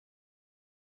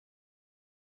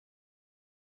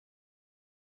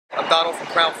I'm Donald from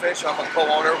Crown Fish. I'm a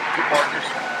co-owner with two partners.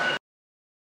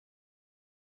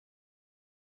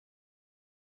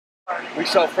 We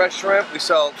sell fresh shrimp, we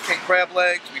sell king crab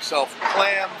legs, we sell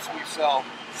clams, we sell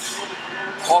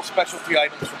all specialty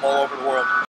items from all over the world.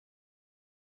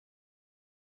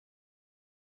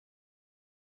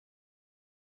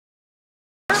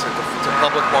 It's a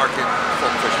public market for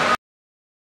fishing.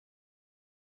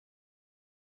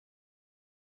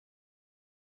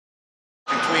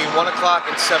 Between 1 o'clock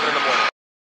and 7 in the morning.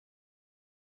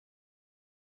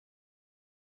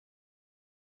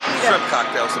 Shrimp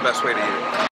cocktail is the best way to eat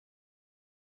it.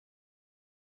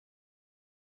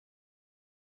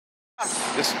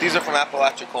 These are from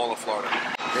Apalachicola, Florida.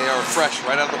 They are fresh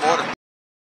right out of the water.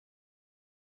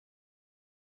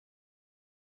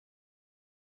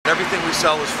 Everything we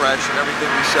sell is fresh, and everything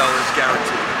we sell is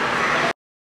guaranteed.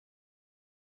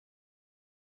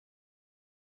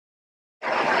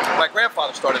 My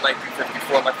grandfather started in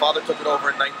 1954. My father took it over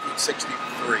in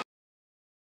 1963.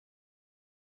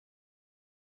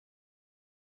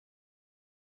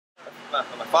 My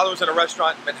father was in a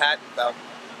restaurant in Manhattan about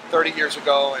 30 years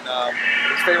ago, and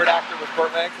his favorite actor was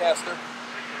Burt Lancaster.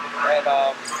 And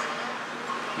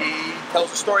he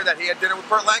tells a story that he had dinner with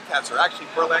Burt Lancaster. Actually,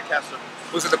 Burt Lancaster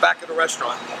was in the back of the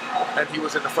restaurant, and he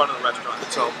was in the front of the restaurant.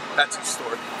 So that's his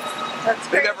story. That's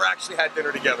great. They never actually had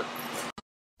dinner together.